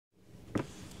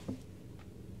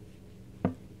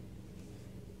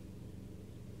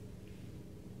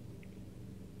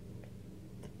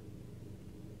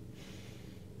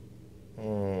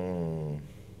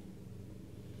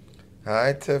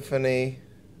Hi, Tiffany.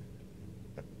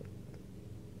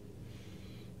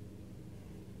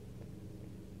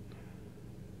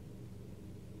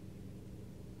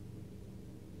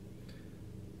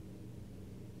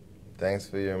 Thanks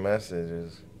for your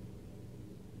messages.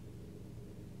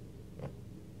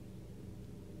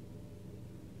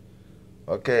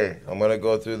 Okay, I'm going to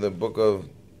go through the book of...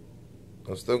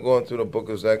 I'm still going through the book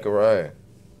of Zechariah.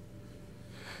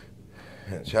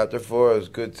 And chapter 4 is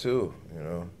good too, you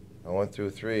know. I went through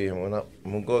 3. I'm going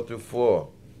to go through 4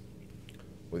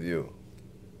 with you.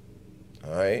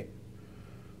 Alright?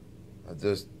 I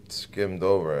just skimmed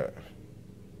over it,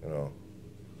 you know.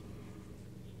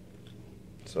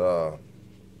 So...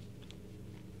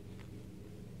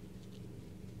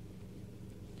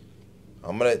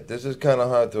 this is kind of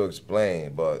hard to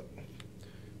explain, but...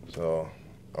 So,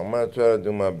 I'm going to try to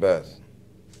do my best.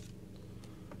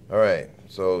 Alright,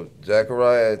 so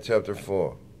Zechariah chapter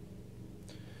 4.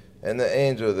 And the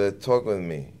angel that talked with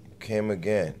me came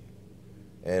again,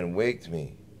 and waked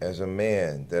me as a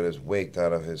man that is waked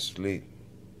out of his sleep,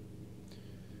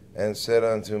 and said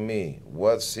unto me,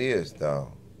 What seest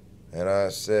thou? And I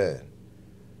said,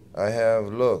 I have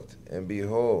looked, and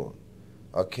behold,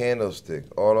 a candlestick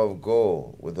all of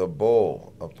gold, with a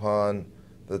bowl upon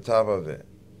the top of it,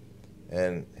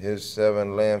 and his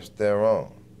 7 lamps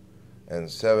thereon, and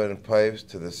 7 pipes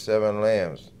to the 7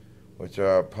 lamps which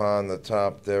are upon the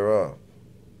top thereof,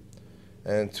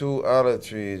 and 2 olive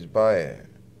trees by it,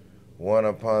 one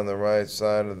upon the right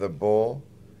side of the bowl,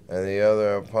 and the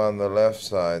other upon the left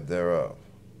side thereof.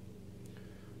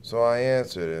 So I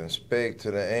answered and spake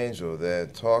to the angel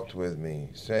that talked with me,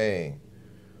 saying,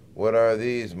 What are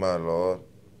these, my Lord?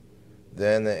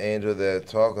 Then the angel that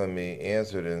talked with me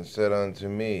answered and said unto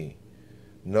me,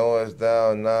 Knowest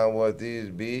thou not what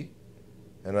these be?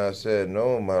 And I said,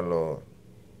 No, my Lord.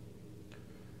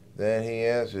 Then he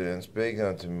answered and spake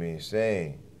unto me,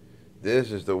 saying,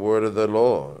 This is the word of the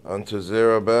Lord unto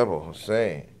Zerubbabel,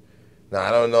 saying. Now,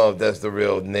 I don't know if that's the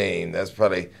real name. That's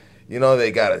probably, you know, they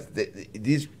got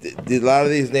it. A lot of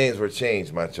these names were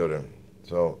changed, my children.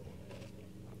 So,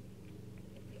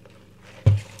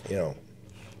 you know.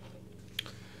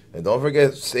 And don't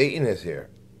forget, Satan is here.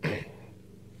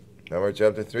 Remember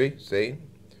chapter 3, Satan?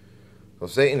 So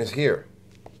Satan is here.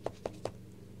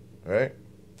 All right?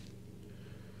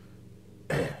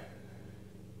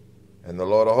 And the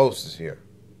Lord of hosts is here.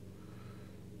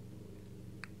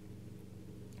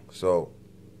 So,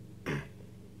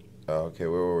 okay, where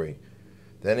were we?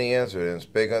 Then he answered and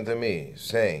spake unto me,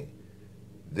 saying,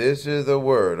 This is the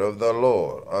word of the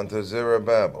Lord unto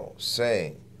Zerubbabel,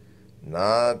 saying,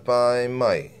 Not by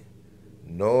might,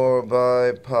 nor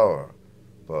by power,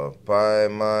 but by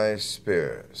my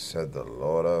spirit, said the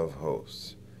Lord of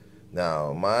hosts.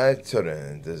 Now, my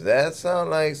children, does that sound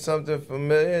like something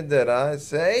familiar that I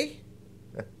say?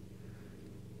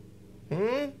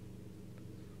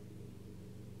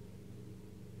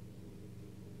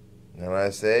 And I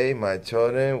say, my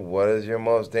children, what is your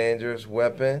most dangerous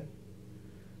weapon?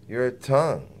 Your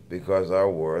tongue, because our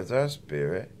words are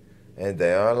spirit, and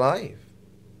they are life.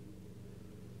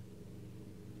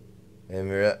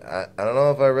 And I don't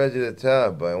know if I read you the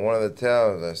tale, but in one of the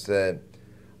tales I said,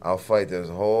 I'll fight this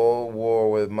whole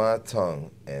war with my tongue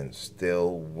and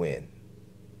still win.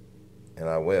 And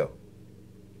I will.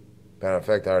 Matter of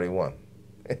fact, I already won.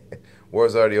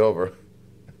 War's already over.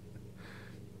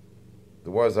 The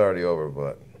war's already over,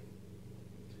 but,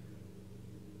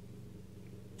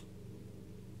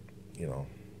 you know,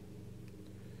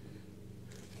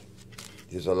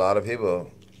 there's a lot of people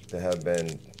that have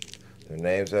been, their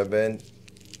names have been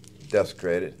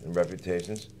desecrated and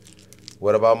reputations.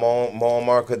 What about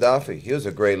Muammar Gaddafi? He was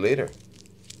a great leader.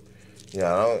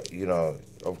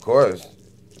 Of course,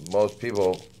 most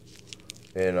people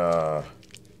in our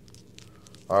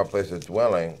place of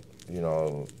dwelling,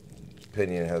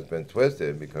 opinion has been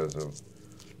twisted because of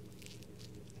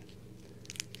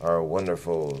our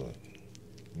wonderful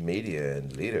media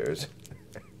and leaders.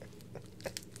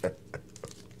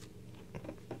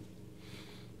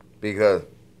 Because,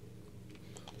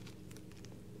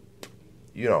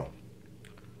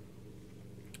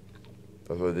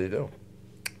 that's what they do.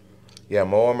 Yeah,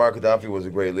 Muammar Gaddafi was a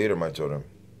great leader, my children.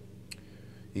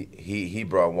 He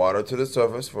brought water to the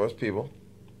surface for his people.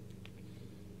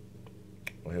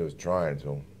 Well, he was trying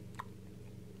to.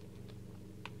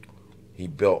 He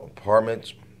built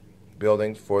apartments,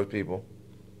 buildings for his people,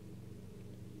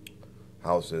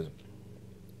 houses.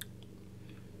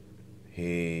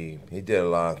 He did a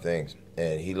lot of things,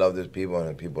 and he loved his people, and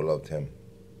the people loved him.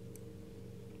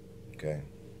 Okay.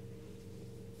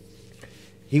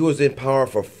 He was in power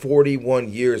for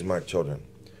 41 years, my children.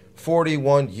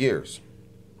 41 years.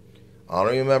 I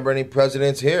don't remember any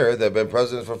presidents here that have been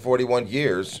presidents for 41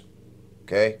 years.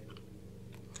 Okay?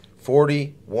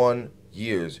 41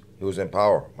 years he was in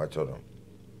power, my children.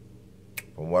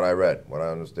 From what I read, what I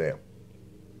understand.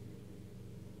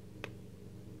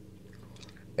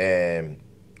 And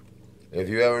if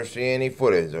you ever see any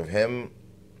footage of him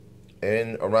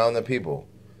in around the people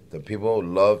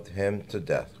loved him to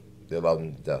death. They loved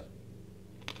him to death.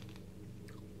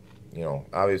 You know,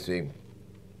 obviously,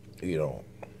 we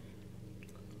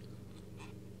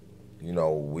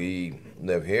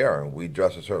live here and we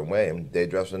dress a certain way, and they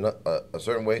dress a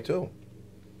certain way too.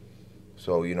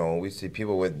 So, we see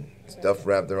people with stuff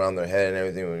wrapped around their head and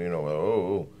everything,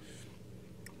 oh.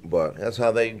 But that's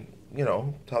how they,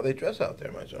 how they dress out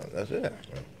there, my son. That's it.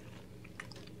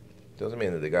 Doesn't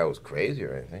mean that the guy was crazy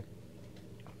or anything.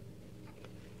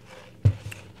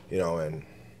 And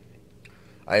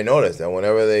I noticed that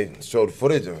whenever they showed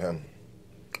footage of him,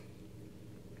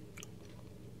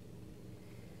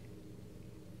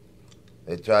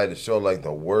 they tried to show like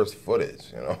the worst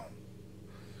footage,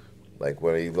 like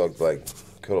when he looked like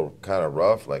kind of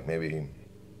rough, like maybe,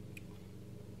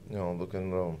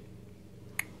 looking a little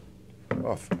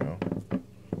rough,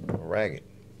 ragged.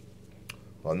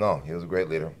 Well, no, he was a great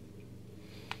leader.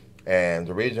 And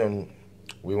the reason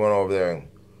we went over there,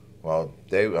 well,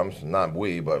 not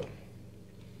we, but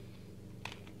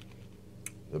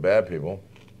the bad people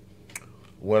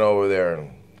went over there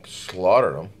and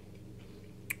slaughtered him,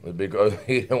 was because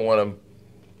he didn't want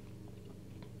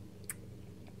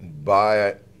to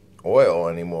buy oil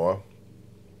anymore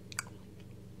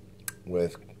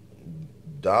with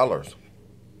dollars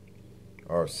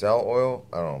or sell oil.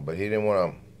 I don't know, but he didn't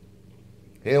want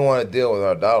to deal with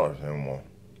our dollars anymore.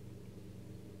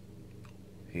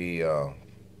 He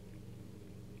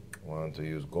wanted to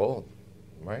use gold,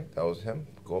 right? That was him,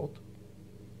 gold.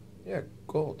 Yeah,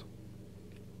 gold.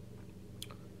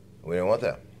 We didn't want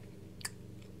that.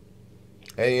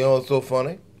 And you know what's so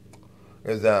funny?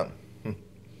 Is that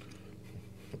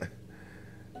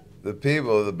the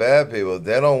bad people,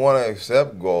 they don't want to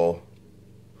accept gold.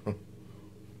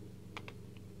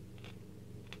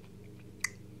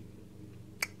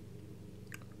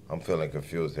 I'm feeling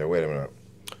confused here. Wait a minute.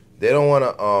 They don't want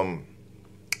to,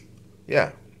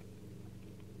 yeah.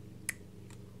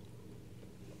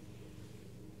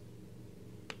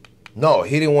 No,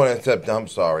 he didn't want to accept, I'm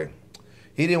sorry.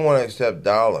 He didn't want to accept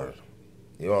dollars.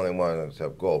 He only wanted to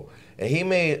accept gold. And he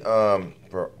made,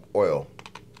 for oil,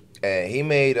 and he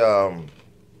made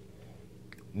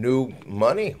new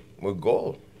money with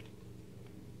gold.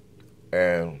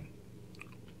 And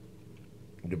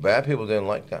the bad people didn't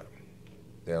like that.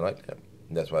 They didn't like that.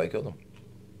 And that's why they killed him.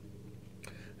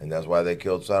 And that's why they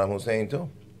killed Saddam Hussein too.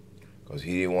 Because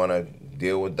he didn't want to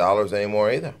deal with dollars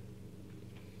anymore either.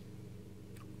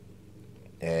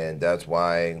 And that's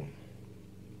why,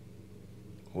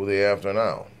 who they after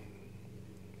now?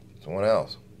 Someone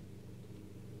else.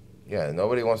 Yeah,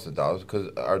 nobody wants the dollars because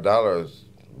our dollar is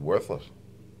worthless.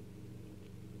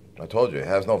 I told you, it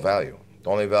has no value. The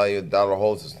only value the dollar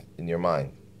holds is in your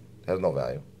mind. It has no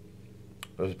value.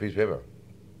 There's a piece of paper.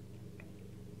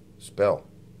 Spell.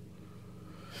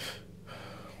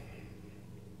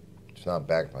 It's not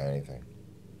backed by anything.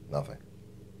 Nothing.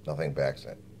 Nothing backs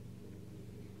it.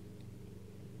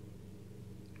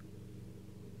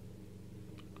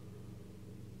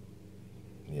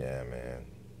 Yeah, man.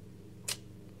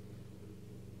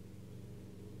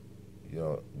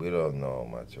 We don't know,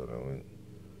 my children.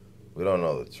 We don't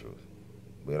know the truth.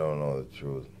 We don't know the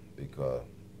truth because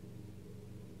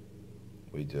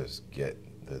we just get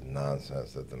the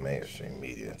nonsense that the mainstream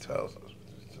media tells us.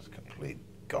 It's just complete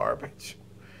garbage.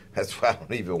 That's why I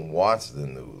don't even watch the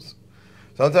news.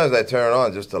 Sometimes I turn it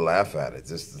on just to laugh at it,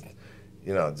 just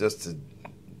to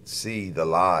see the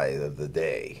lie of the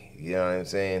day. You know what I'm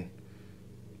saying?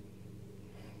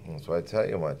 That's why I tell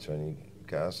you, my son, you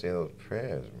gotta say those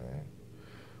prayers, man.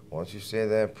 Once you say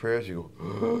that prayer, you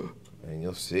go, and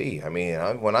you'll see. I mean,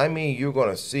 when I mean you're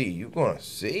gonna see, you're gonna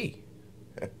see.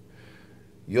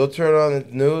 You'll turn on the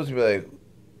news and be like,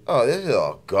 oh, this is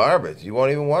all garbage. You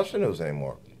won't even watch the news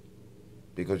anymore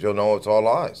because you'll know it's all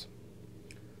lies.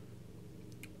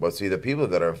 But see, the people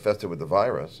that are infested with the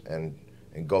virus and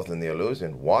engulfed in the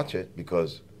illusion watch it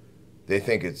because they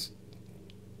think it's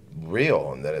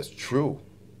real and that it's true.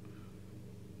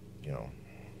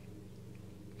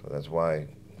 So that's why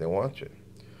they watch it.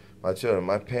 My children,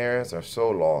 my parents are so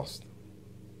lost.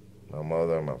 My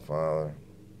mother, my father,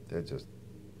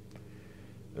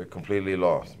 they're completely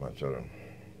lost, my children.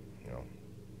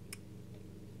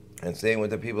 And same with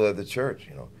the people at the church,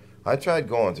 I tried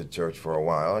going to church for a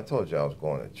while. I told you I was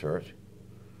going to church.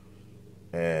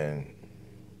 And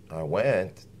I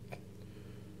went,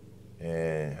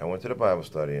 to the Bible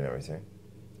study and everything.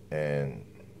 And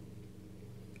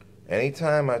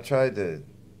anytime I tried to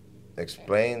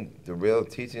explain the real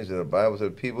teachings of the Bible to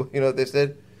the people, they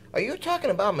said, "Are you talking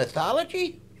about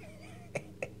mythology?"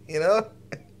 you know?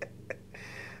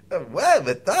 What?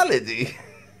 Mythology?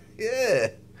 Yeah.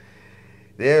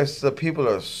 People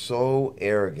are so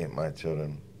arrogant, my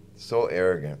children. So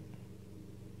arrogant.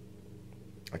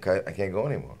 I can't go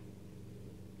anymore.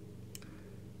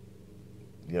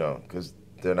 Because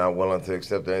they're not willing to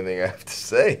accept anything I have to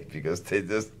say because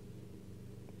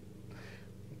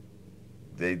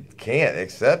they can't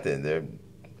accept it.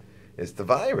 It's the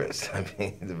virus. I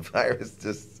mean, the virus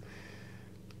just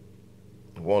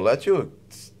won't let you.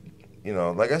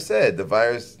 Like I said, the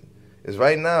virus is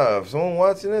right now. If someone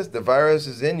watching this, the virus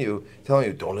is in you, telling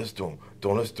you, "Don't listen to him.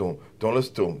 Don't listen to him. Don't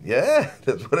listen to him." Yeah,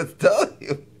 that's what it's telling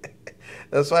you.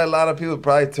 That's why a lot of people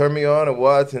probably turn me on and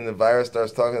watch, and the virus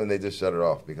starts talking, and they just shut it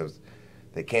off because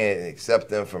they can't accept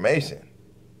the information.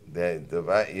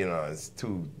 It's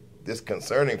too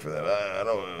disconcerting for them. I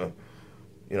don't,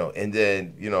 and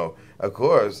then, of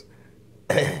course,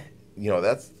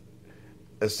 that's,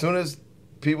 as soon as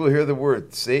people hear the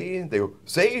word Satan, they go,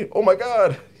 "Satan, oh my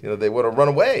God," they want to run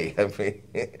away. I mean,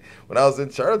 when I was in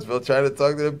Charlottesville trying to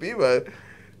talk to the people,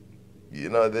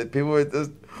 the people were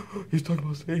just, "He's talking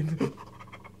about Satan."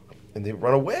 And they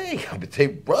run away. They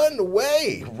run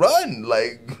away. Run.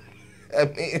 Like, I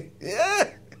mean,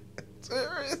 yeah.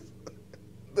 Serious.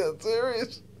 That's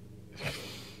serious.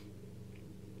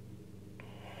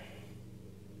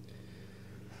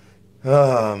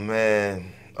 Oh,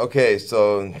 man. Okay,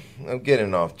 so I'm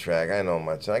getting off track. I know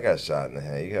much. I got shot in the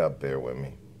head. You got to bear with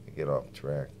me. Get off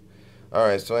track. All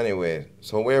right, so anyway.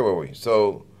 So where were we?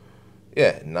 So,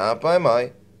 yeah, not by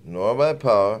might, nor by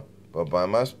power, but by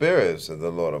my spirit, said the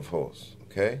Lord of hosts.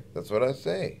 Okay? That's what I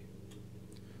say.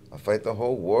 I fight the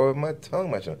whole war with my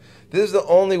tongue, my child. This is the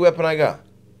only weapon I got.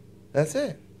 That's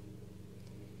it.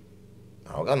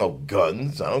 I don't got no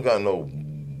guns. I don't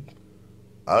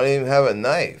even have a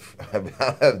knife.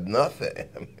 I have nothing.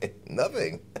 I mean,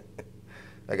 nothing.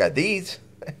 I got these.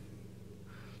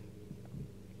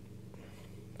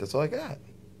 That's all I got.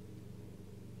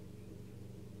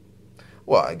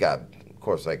 Well, I got, of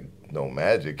course, no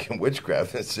magic and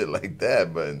witchcraft and shit like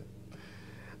that, but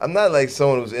I'm not like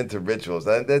someone who's into rituals.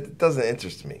 That doesn't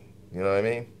interest me. You know what I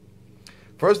mean?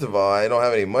 First of all, I don't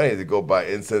have any money to go buy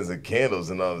incense and candles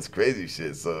and all this crazy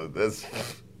shit, so that's,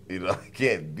 I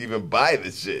can't even buy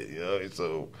this shit,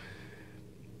 so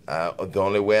the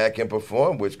only way I can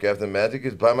perform witchcraft and magic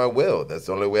is by my will. That's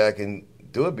the only way I can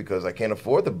do it because I can't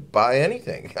afford to buy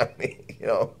anything. I mean,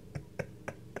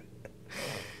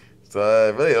 So I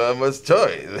really don't have much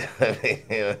choice. I mean,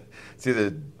 it's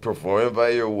either perform it by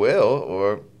your will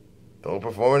or don't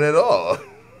perform it at all.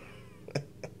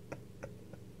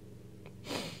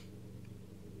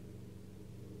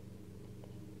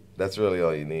 That's really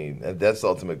all you need. And that's the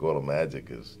ultimate goal of magic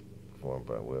is performed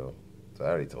by will. So I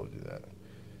already told you that.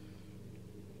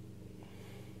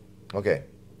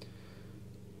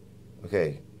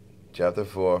 Okay, chapter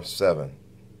 4, 7,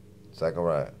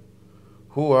 Zechariah.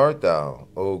 Who art thou,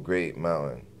 O great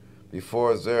mountain?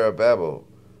 Before Zerubbabel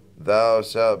thou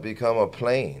shalt become a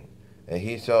plain, and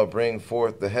he shall bring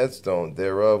forth the headstone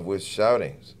thereof with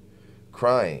shoutings,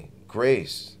 crying,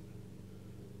 grace.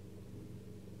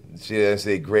 See, they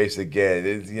say grace again.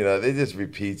 They just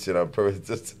repeat it on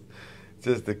purpose,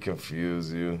 just to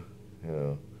confuse you.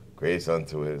 Grace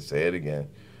unto it. Say it again.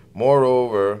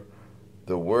 Moreover,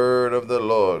 the word of the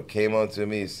Lord came unto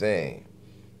me, saying,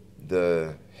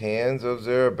 the hands of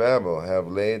Zerubbabel have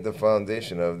laid the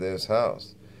foundation of this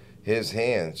house. His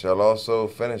hand shall also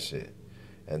finish it.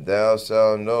 And thou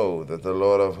shalt know that the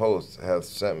Lord of hosts hath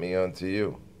sent me unto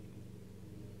you.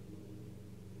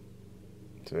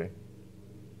 See?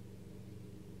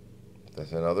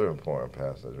 That's another important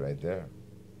passage right there.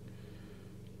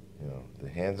 The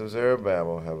hands of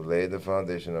Zerubbabel have laid the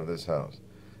foundation of this house.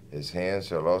 His hand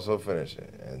shall also finish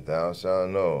it. And thou shalt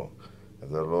know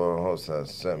that the Lord of hosts hath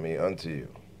sent me unto you.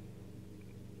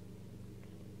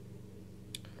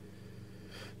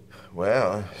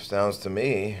 Well, sounds to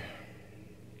me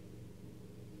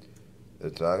they're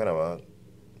talking about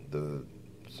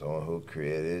someone who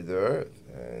created the earth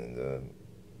and the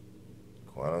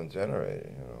quantum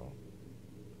generator,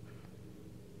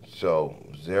 So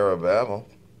Zerubbabel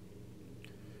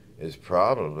is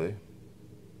probably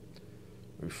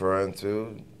referring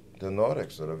to the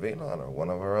Nordics or the Velon or one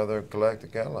of our other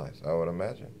galactic allies, I would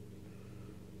imagine.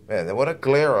 Man, what a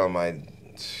glare on my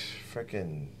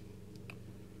freaking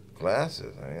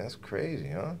glasses. I mean, that's crazy,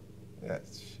 huh?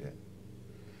 That's shit.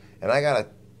 And I got a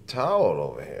towel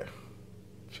over here.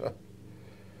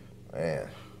 Man,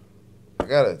 I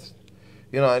gotta,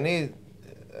 I need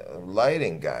a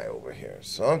lighting guy over here.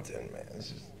 Something, man.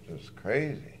 This is just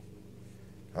crazy.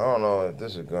 I don't know if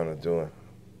this is gonna do it.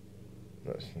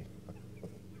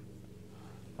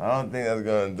 I don't think that's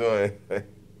gonna do anything.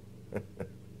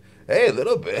 Hey, a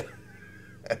little bit.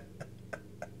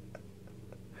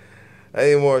 I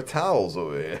need more towels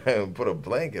over here. I can put a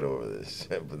blanket over this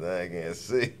shit, but then I can't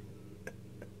see.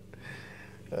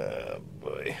 Oh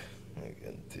boy, I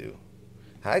can do.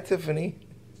 Hi, Tiffany.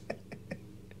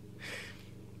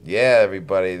 Yeah,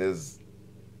 everybody, there's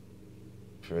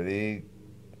pretty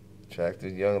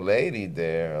attractive young lady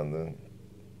there on the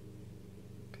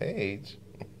page.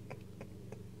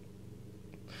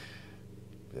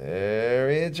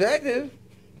 Very attractive.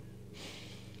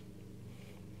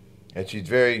 And she's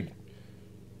very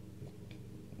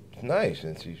nice,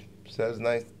 and she says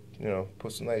nice,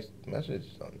 puts nice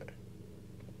messages on there.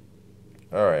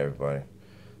 All right, everybody.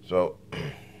 So,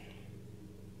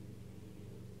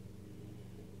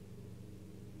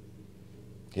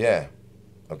 yeah,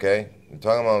 okay. We're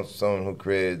talking about someone who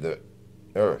created the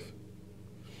earth.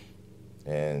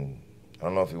 And I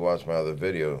don't know if you watched my other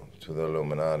video to the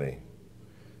Illuminati,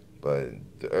 but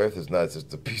the earth is not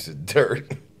just a piece of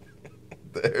dirt.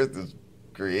 The earth is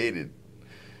created.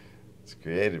 It's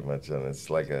created, my son. It's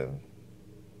like a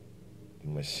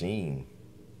machine.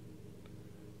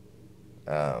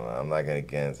 I don't know. I'm not going to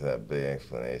get into that big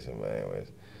explanation, but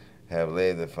anyways. Have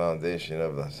laid the foundation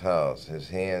of this house. His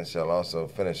hand shall also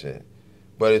finish it.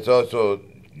 But it's also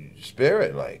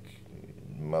spirit-like.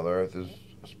 Mother Earth is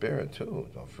a spirit, too.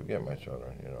 Don't forget, my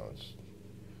children.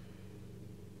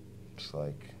 It's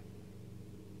like...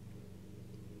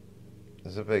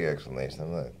 It's a big explanation.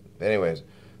 I'm not... Anyways,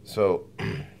 so...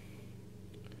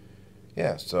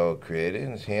 yeah, so created,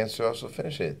 and his hand shall also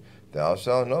finish it. Thou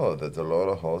shalt know that the Lord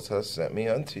of hosts has sent me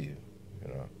unto you.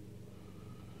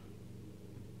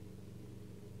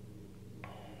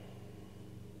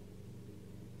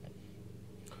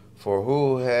 For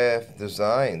who hath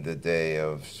designed the day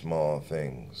of small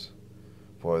things?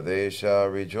 For they shall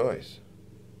rejoice,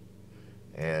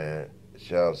 and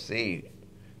shall see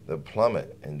the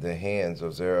plummet in the hands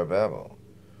of Zerubbabel.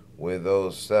 With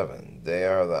those 7, they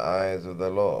are the eyes of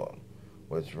the Lord,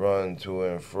 which run to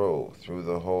and fro through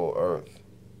the whole earth.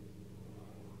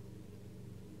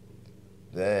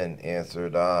 Then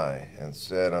answered I, and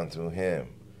said unto him,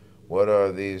 What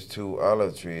are these 2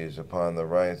 olive trees upon the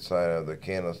right side of the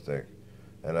candlestick,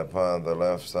 and upon the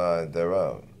left side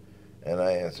thereof? And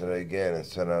I answered again, and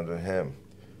said unto him,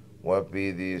 What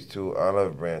be these 2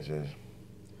 olive branches,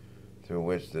 through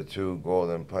which the 2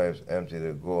 golden pipes empty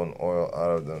the golden oil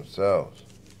out of themselves?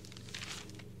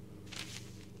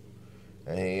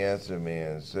 And he answered me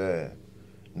and said,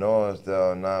 Knowest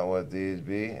thou not what these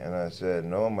be? And I said,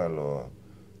 No, my Lord.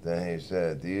 Then he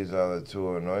said, These are the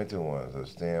 2 anointed ones that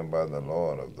stand by the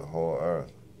Lord of the whole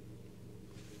earth.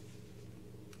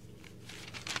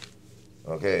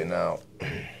 Okay, now,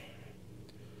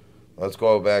 let's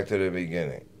go back to the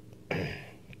beginning.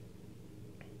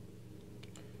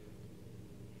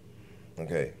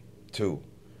 Okay, 2.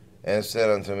 And said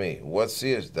unto me, What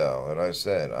seest thou? And I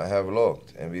said, I have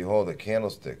looked, and behold a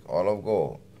candlestick, all of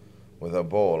gold, with a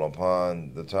bowl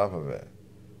upon the top of it,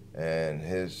 and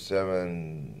his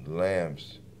 7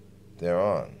 lamps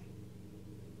thereon,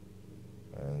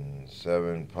 and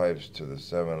 7 pipes to the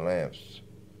 7 lamps,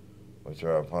 which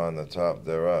are upon the top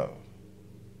thereof,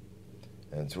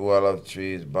 and 2 olive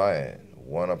trees by it,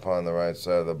 one upon the right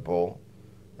side of the bowl,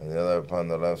 and the other upon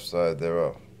the left side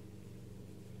thereof.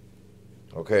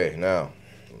 Okay, now,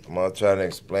 I'm going to try to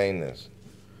explain this.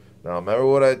 Now, remember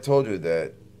what I told you,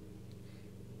 that,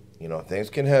 things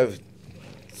can have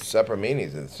separate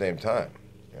meanings at the same time,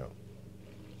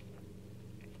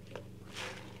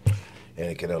 And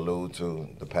it can allude to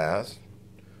the past,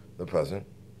 the present,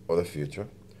 or the future,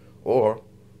 or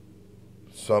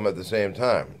some at the same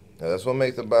time. Now, that's what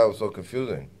makes the Bible so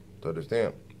confusing to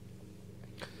understand.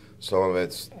 Some of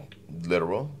it's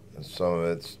literal, and some of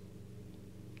it's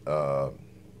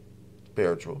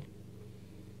spiritual.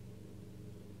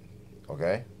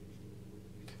 Okay?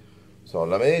 So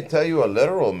let me tell you a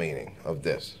literal meaning of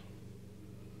this.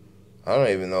 I don't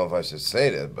even know if I should say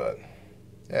this, but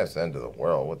yeah, it's the end of the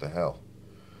world. What the hell?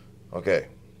 Okay,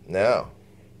 now,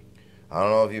 I don't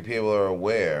know if you people are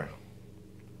aware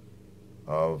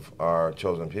of our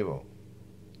chosen people.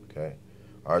 Okay?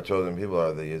 Our chosen people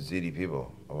are the Yazidi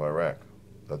people of Iraq.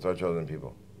 That's our chosen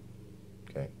people.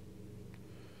 Okay?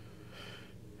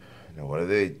 Now, what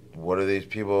do these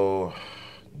people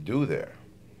do there?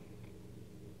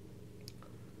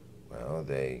 Well,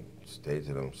 they stay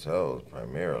to themselves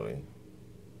primarily,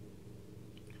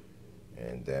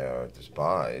 and they are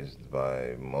despised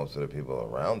by most of the people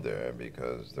around there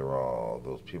because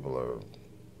those people are,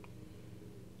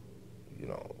 you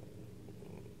know,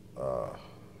 uh,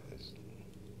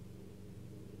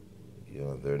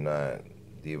 they're not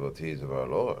devotees of our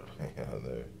Lord.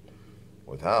 They're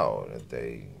without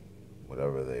it.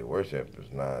 Whatever they worship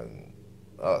is not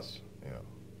us.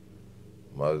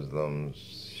 Muslims,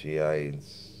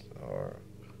 Shiites, or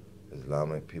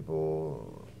Islamic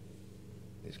people,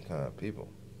 these kind of people.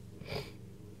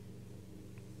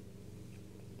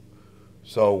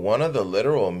 So one of the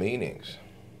literal meanings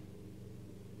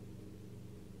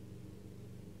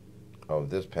of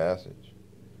this passage,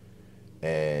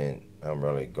 and I'm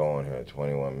really going here,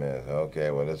 21 minutes.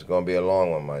 Okay, well, it's going to be a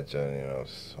long one, my children,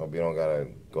 hope you don't got to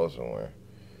go somewhere.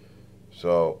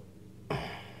 So,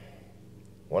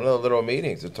 one of the literal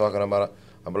meanings,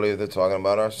 I believe they're talking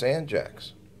about our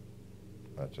sandjacks.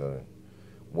 My children.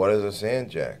 What is a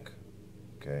sandjack?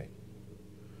 Okay.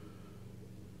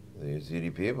 The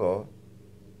Yazidi people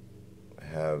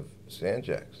have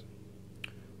sandjacks.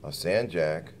 A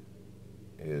sandjack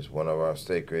is one of our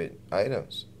sacred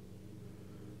items.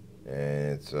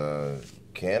 And it's a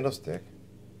candlestick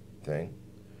thing.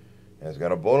 And it's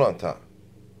got a bowl on top.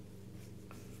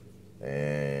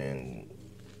 And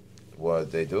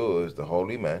what they do is the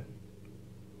holy men,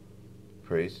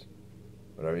 priests,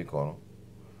 whatever you call them.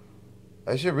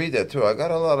 I should read that too. I got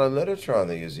a lot of literature on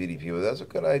the Yazidi people. That's a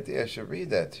good idea. I should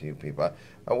read that to you people.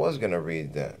 I was going to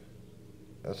read that.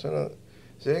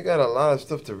 See, I got a lot of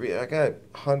stuff to read. I got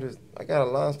a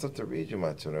lot of stuff to read you,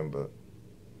 my children, but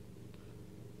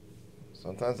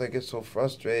sometimes I get so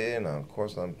frustrated, and of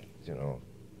course I'm,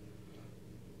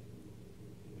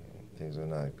 things are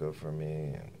not good for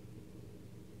me, and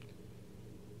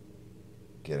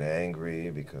get angry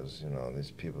because,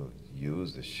 these people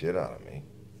use the shit out of me.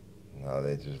 Now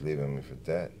they just leaving me for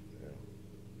dead.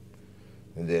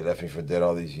 And they left me for dead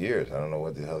all these years. I don't know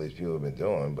what the hell these people have been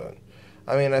doing, but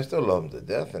I mean, I still love them to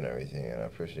death and everything, and I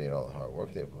appreciate all the hard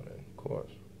work they put in, of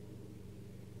course.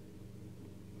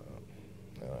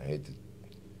 I hate to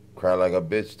cry like a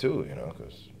bitch too,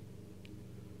 because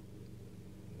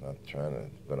I'm not trying to,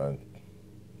 but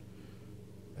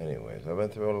anyways, I've been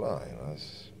through a lot,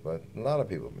 but a lot of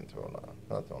people have been through a lot.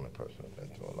 Not the only person who's been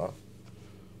through a lot.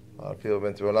 A lot of people have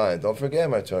been through a lot. And don't forget,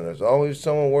 my children, there's always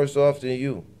someone worse off than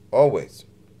you. Always.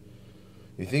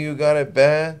 You think you got it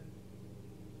bad?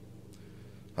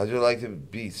 How'd you like to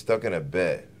be stuck in a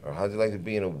bed? Or how'd you like to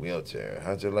be in a wheelchair?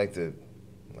 How'd you like to...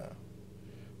 No.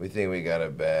 We think we got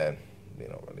it bad.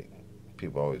 Really,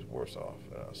 people are always worse off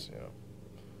than us,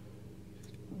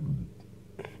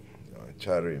 I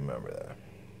try to remember that.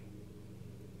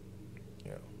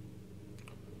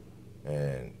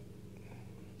 And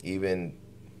even...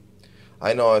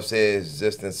 I know I say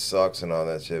existence sucks and all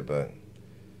that shit, but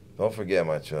don't forget,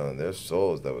 my children, there's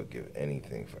souls that would give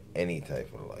anything for any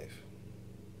type of life.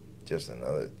 Just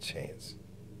another chance.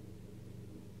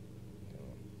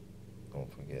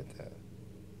 Don't forget that.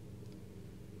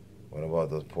 What about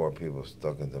those poor people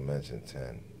stuck in Dimension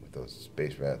 10 with those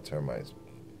space rat termites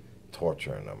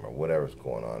torturing them or whatever's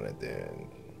going on in there?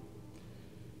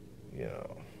 And,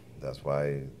 that's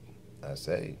why I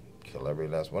say kill every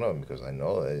last one of them, because I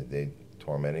know they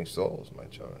tormenting souls, my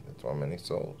children. They're tormenting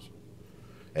souls.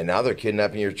 And now they're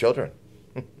kidnapping your children.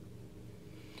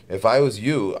 If I was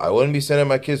you, I wouldn't be sending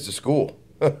my kids to school.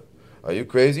 Are you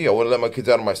crazy? I wouldn't let my kids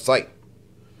out of my sight.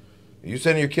 You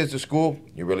sending your kids to school,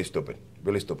 you're really stupid.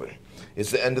 Really stupid. It's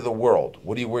the end of the world.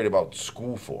 What are you worried about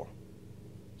school for?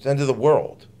 It's the end of the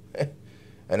world.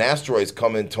 An asteroid's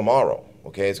coming tomorrow.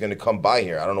 Okay, it's going to come by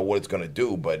here. I don't know what it's going to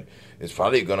do, but it's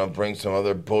probably going to bring some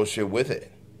other bullshit with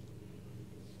it.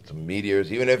 Some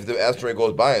meteors. Even if the asteroid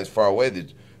goes by and it's far away,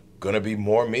 there's going to be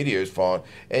more meteors falling.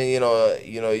 And,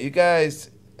 you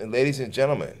guys, ladies and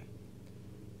gentlemen,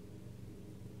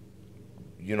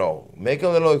 make a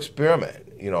little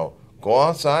experiment. Go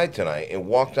outside tonight and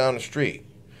walk down the street.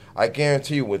 I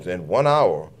guarantee you within 1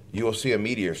 hour, you will see a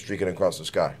meteor streaking across the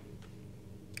sky.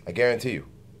 I guarantee you.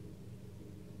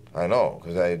 I know,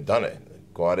 because I've done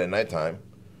it. Go out at nighttime,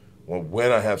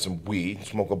 when I have some weed,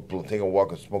 take a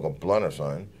walk and smoke a blunt or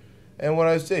something, and what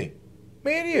I see?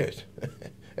 Meteors.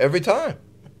 Every time.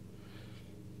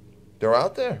 They're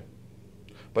out there.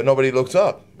 But nobody looks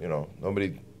up,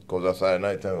 Nobody goes outside at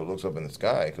nighttime and looks up in the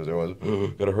sky, because everyone's,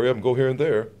 gotta hurry up and go here and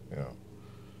there,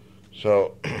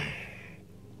 So,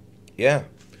 yeah.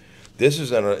 This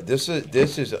is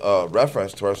a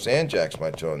reference to our sandjacks,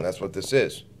 my children. That's what this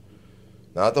is.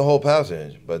 Not the whole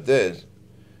passage, but this.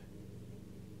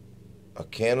 a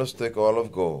candlestick all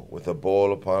of gold with a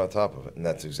bowl upon the top of it. And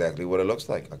that's exactly what it looks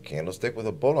like, a candlestick with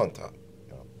a bowl on top.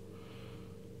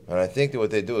 And I think that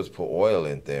what they do is put oil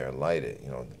in there and light it,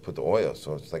 put the oil.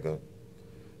 So it's like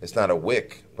it's not a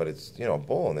wick, but it's, a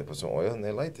bowl, and they put some oil and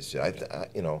they light the shit.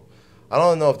 I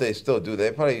don't know if they still do that.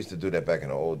 They probably used to do that back in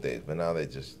the old days, but now they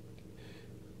just...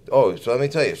 Oh, so let me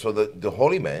tell you. So the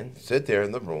holy men sit there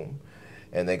in the room,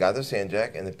 and they got the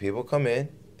sandjack, and the people come in,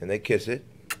 and they kiss it,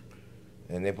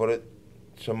 and they put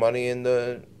some money in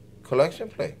the collection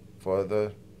plate for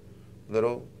the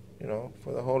little,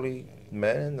 for the holy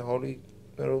men and the holy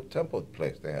little temple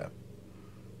place they have.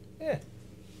 Yeah.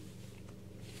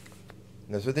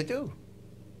 And that's what they do.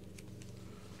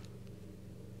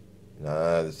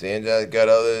 Nah, the sandjack got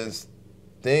other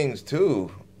things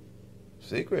too.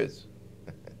 Secrets.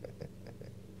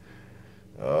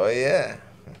 Oh, yeah.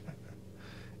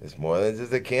 It's more than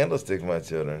just a candlestick, my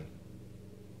children.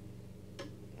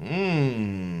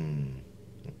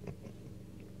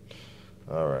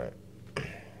 All right.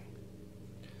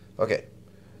 Okay.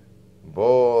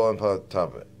 Bowl on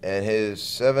top of it. And his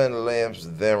 7 lamps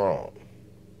thereon.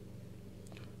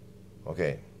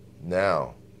 Okay.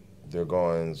 Now, they're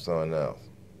going something else.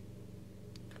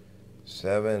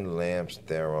 7 lamps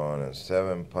thereon, and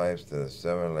 7 pipes to the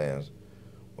 7 lamps,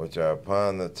 which are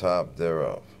upon the top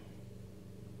thereof.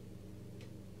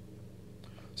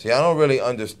 See, I don't really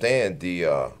understand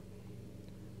the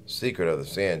secret of the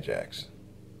sandjacks.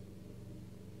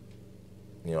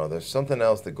 There's something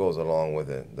else that goes along with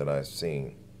it that I've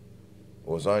seen. It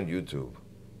was on YouTube.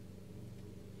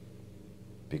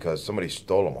 Because somebody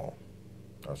stole them all,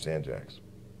 our sandjacks.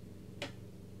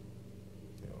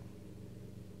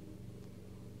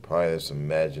 Probably this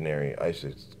imaginary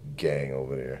ISIS gang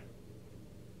over there,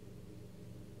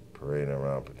 parading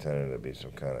around pretending to be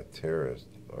some kind of terrorist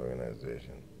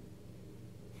organization.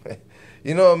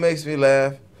 You know what makes me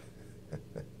laugh?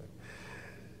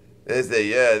 They say,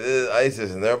 yeah, this is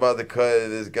ISIS, and they're about to cut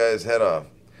this guy's head off.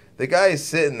 The guy is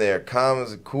sitting there,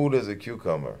 cool as a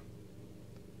cucumber.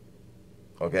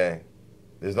 Okay?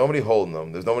 There's nobody holding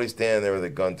him. There's nobody standing there with a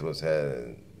gun to his head.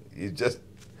 And he's just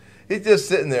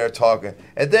sitting there talking.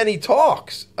 And then he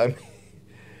talks. I mean,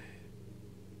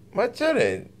 my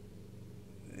children,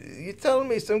 you telling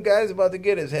me some guy's about to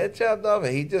get his head chopped off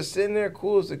and he just sitting there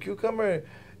cool as a cucumber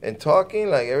and talking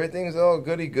like everything's all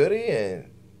goody-goody,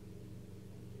 and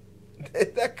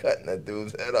they're not cutting that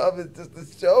dude's head off. It's just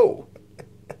a show.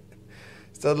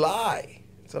 It's a lie.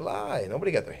 It's a lie.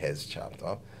 Nobody got their heads chopped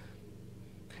off.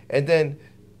 And then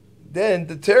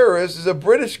the terrorist is a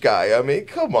British guy. I mean,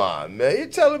 come on, man. You're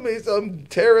telling me some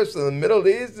terrorist in the Middle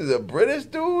East is a British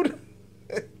dude?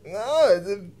 No, it's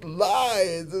a lie.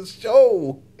 It's a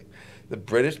show. The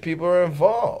British people are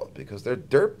involved because they're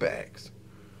dirtbags.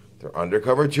 They're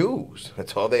undercover Jews.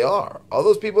 That's all they are. All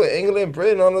those people in England,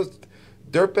 Britain, all those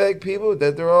dirtbag people,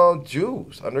 they're all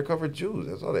Jews, undercover Jews.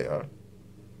 That's all they are.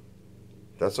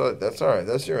 That's all right.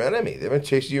 That's your enemy. They've been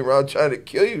chasing you around trying to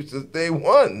kill you since day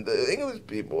one. The English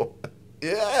people.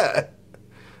 Yeah.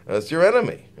 That's your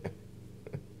enemy.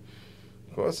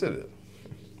 Of course it is.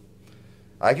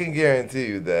 I can guarantee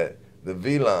you that the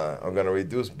VLAN are going to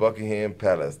reduce Buckingham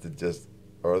Palace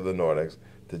or the Nordics,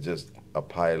 to just a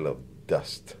pile of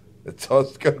dust. That's all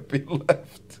that's going to be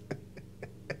left.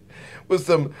 With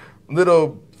some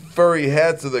little furry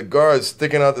hats of the guards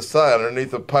sticking out the side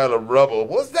underneath a pile of rubble.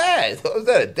 What's that? Was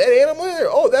that a dead animal there?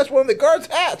 Oh, that's one of the guards'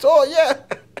 hats. Oh, yeah.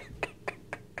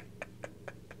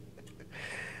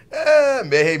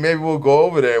 Maybe we'll go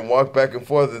over there and walk back and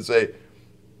forth and say,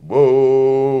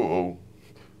 whoa,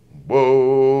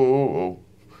 whoa,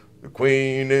 the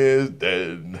queen is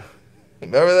dead.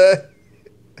 Remember that?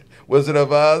 Wizard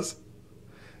of Oz?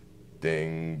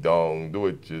 Ding dong, the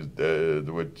witch is dead,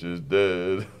 the witch is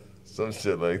dead. Some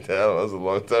shit like that. That was a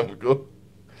long time ago.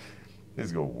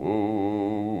 He's go,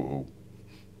 whoa,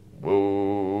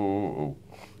 whoa.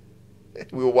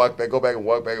 We'll go back and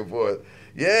walk back and forth.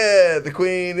 Yeah, the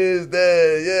queen is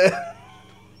dead, yeah.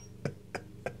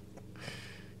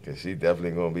 Because she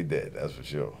definitely going to be dead, that's for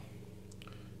sure.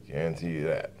 Guarantee you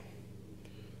that.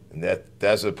 And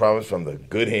that's a promise from the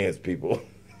good hands people.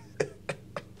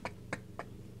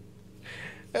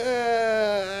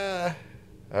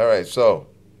 All right, so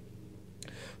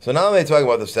now they talk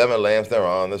about the 7 lamps they're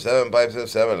on, the 7 pipes and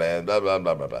 7 lamps, blah, blah,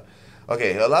 blah, blah, blah.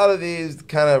 Okay, a lot of these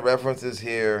kind of references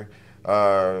here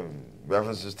are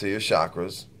references to your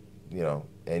chakras,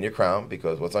 and your crown,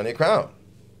 because what's on your crown?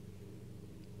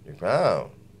 Your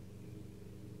crown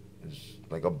is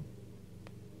like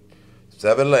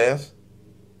 7 lamps,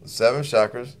 7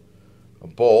 chakras, a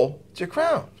bowl, it's your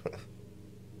crown.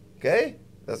 Okay?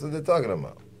 That's what they're talking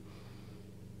about.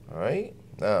 All right?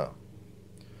 Now,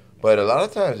 but a lot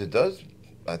of times it does,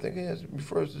 I think it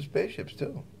refers to spaceships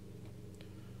too.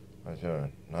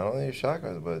 Not only the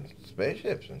chakras, but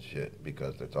spaceships and shit,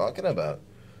 because they're talking about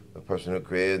the person who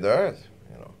created the earth,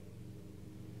 you know.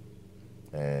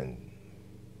 And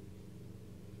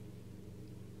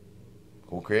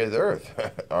who created the earth?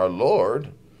 Our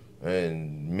Lord,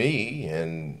 and me,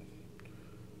 and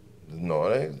the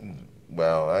Nordics.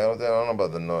 Well, I don't know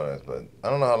about the Nordics, but I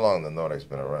don't know how long the Nordics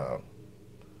been around.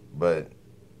 But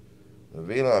the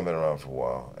Vila have been around for a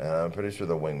while, and I'm pretty sure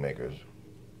the Wingmakers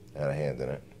had a hand in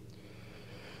it.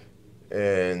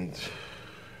 And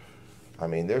I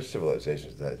mean, there's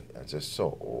civilizations that are just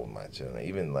so old, my children.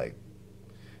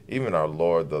 Even our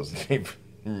Lord doesn't even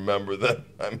remember them.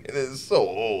 I mean, it's so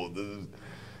old.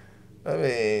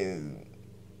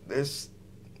 There's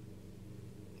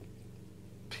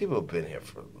people have been here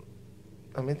for.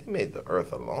 I mean, they made the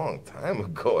Earth a long time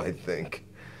ago. I think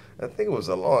it was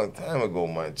a long time ago,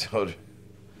 my children.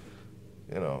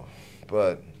 You know,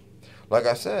 but. Like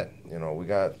I said, you know, we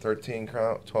got 12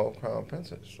 crown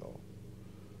princes, so,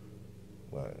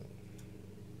 but,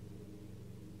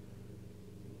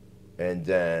 and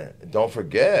don't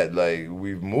forget, like,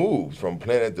 we've moved from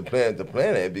planet to planet to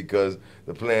planet because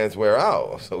the planets wear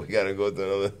out, so we got to go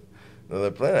to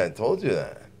another planet. I told you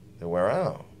that. They wear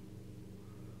out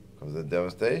because of the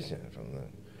devastation from the.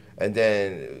 And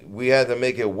then we had to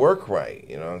make it work right,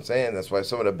 you know what I'm saying? That's why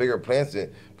some of the bigger planets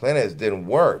didn't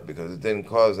work, because it didn't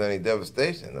cause any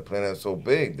devastation. The planet was so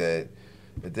big that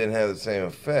it didn't have the same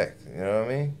effect, you know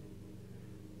what I mean?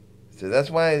 So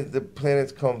that's why the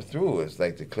planets come through. It's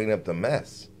like to clean up the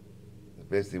mess. That's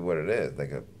basically what it is,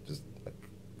 like just a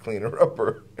cleaner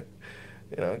upper.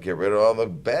 You know, get rid of all the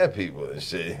bad people and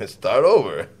shit and start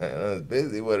over. You know, that's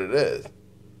basically what it is.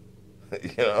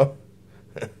 You know?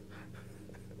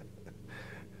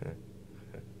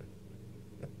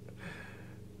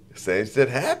 Same shit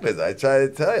happens. I try to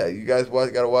tell you. You guys got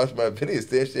to watch my videos.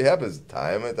 Same shit happens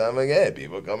time and time again.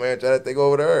 People come here and try to take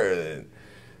over the earth. And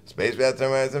space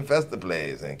terrorists infest the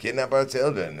place and kidnap our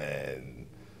children and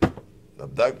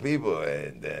abduct people.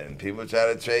 And then people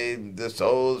try to trade their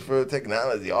souls for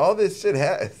technology. All this shit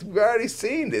happens. We've already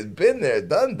seen this. Been there,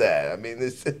 done that. I mean,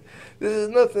 this is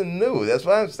nothing new. That's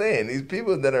what I'm saying. These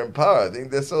people that are in power think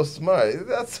they're so smart. They're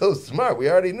not so smart. We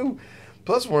already knew.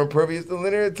 Plus, we're impervious to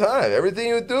linear time. Everything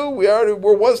you do,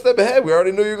 we're one step ahead. We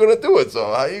already knew you were going to do it. So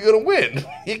how are you going to win?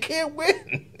 You can't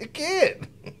win. You can't.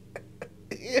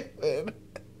 Yeah,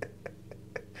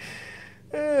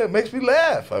 it makes me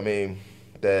laugh. I mean,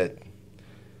 that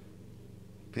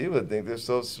people think they're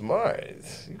so smart.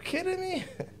 You kidding me?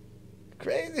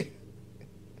 Crazy.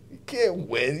 You can't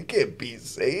win. You can't beat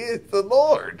Satan. It's the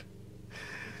Lord.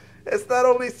 It's not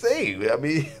only Satan. I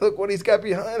mean, look what he's got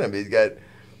behind him. He's got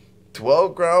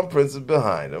 12 crown princes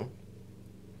behind him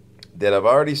that have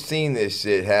already seen this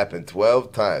shit happen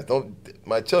 12 times.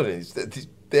 My children,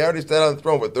 they already sat on the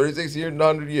throne for 36 years and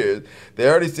 100 years. They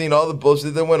already seen all the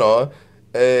bullshit that went on.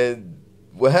 And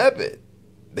what happened?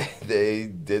 They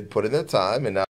did put in their time, and now